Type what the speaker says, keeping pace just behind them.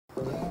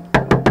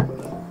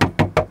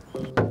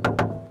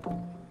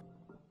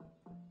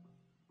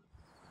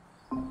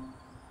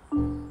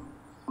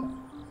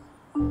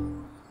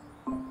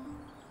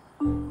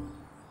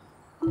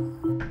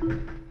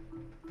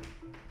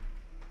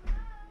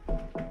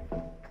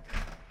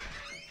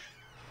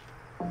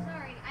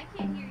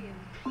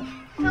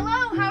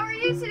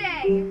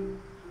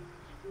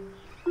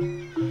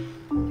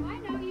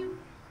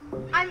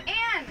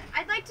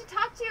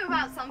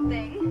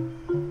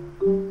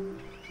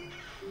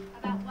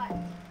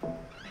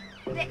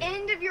The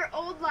end of your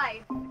old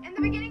life and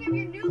the beginning of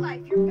your new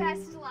life, your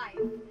best life.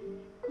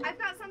 I've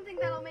got something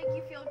that'll make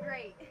you feel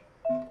great.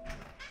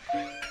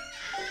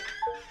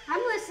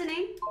 I'm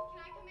listening.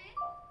 Can I come in?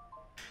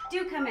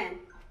 Do come in.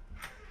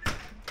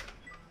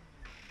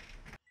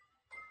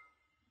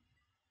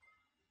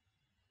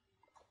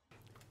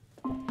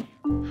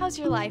 How's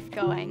your life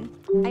going?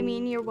 I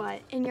mean, you're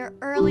what, in your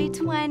early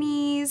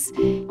 20s?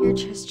 You're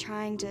just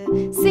trying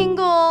to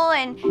single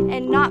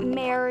and not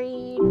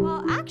married.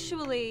 Well,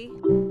 actually...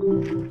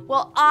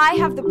 Well, I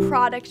have the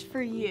product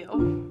for you.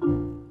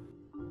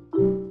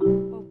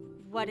 Well,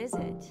 what is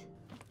it?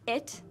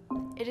 It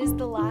is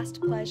the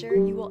last pleasure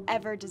you will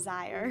ever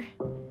desire.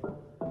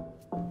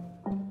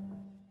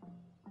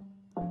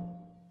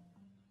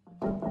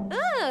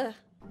 Ugh!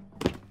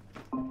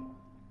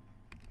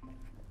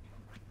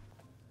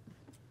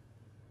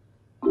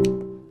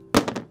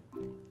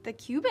 The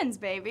Cubans,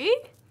 baby.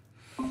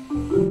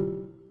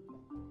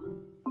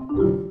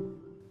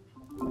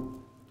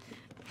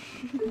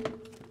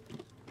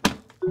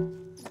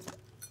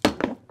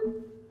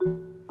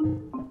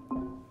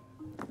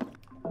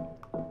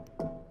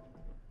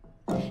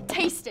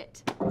 Taste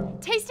it.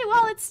 Taste it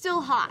while it's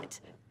still hot.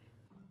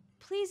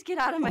 Please get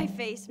out of my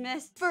face,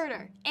 miss.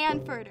 Further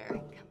and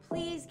further.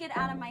 Please get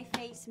out of my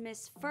face,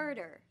 Miss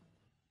Furter.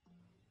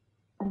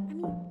 I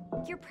mean,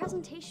 your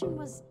presentation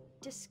was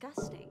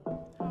disgusting.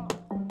 Oh.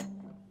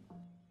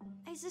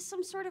 Is this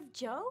some sort of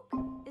joke?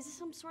 Is this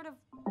some sort of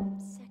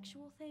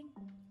sexual thing?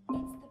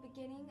 It's the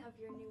beginning of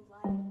your new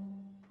life.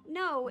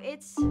 No,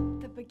 it's...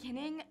 The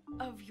beginning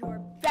of your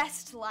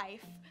best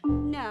life.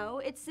 No,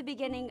 it's the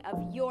beginning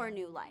of your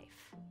new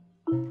life.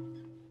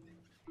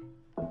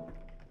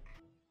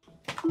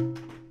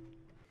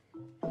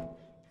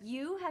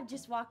 You have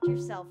just walked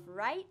yourself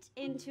right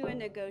into a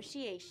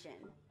negotiation.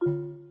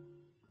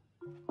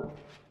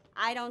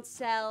 I don't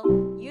sell,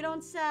 you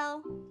don't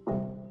sell.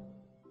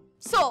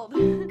 Sold.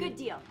 Good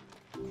deal.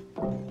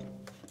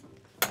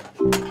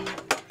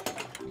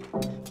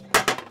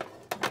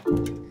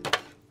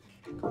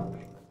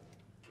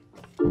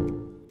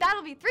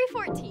 That'll be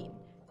 $3.14.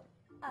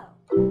 Oh.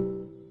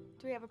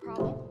 Do we have a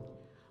problem?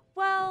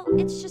 Well,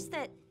 it's just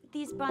that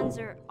these buns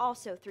are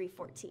also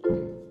 $3.14.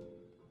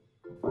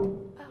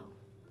 Oh.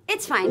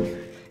 It's fine.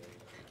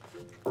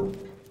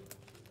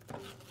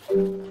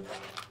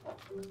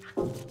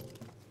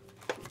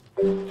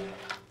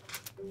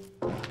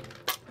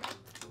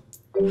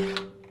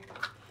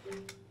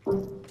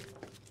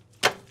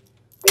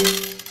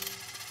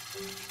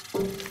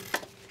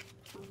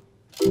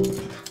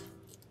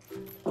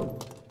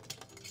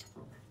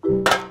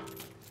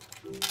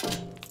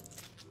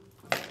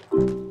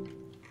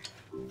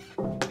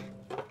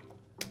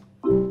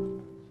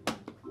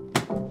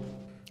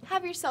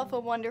 Have yourself a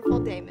wonderful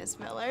day, Miss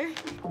Miller.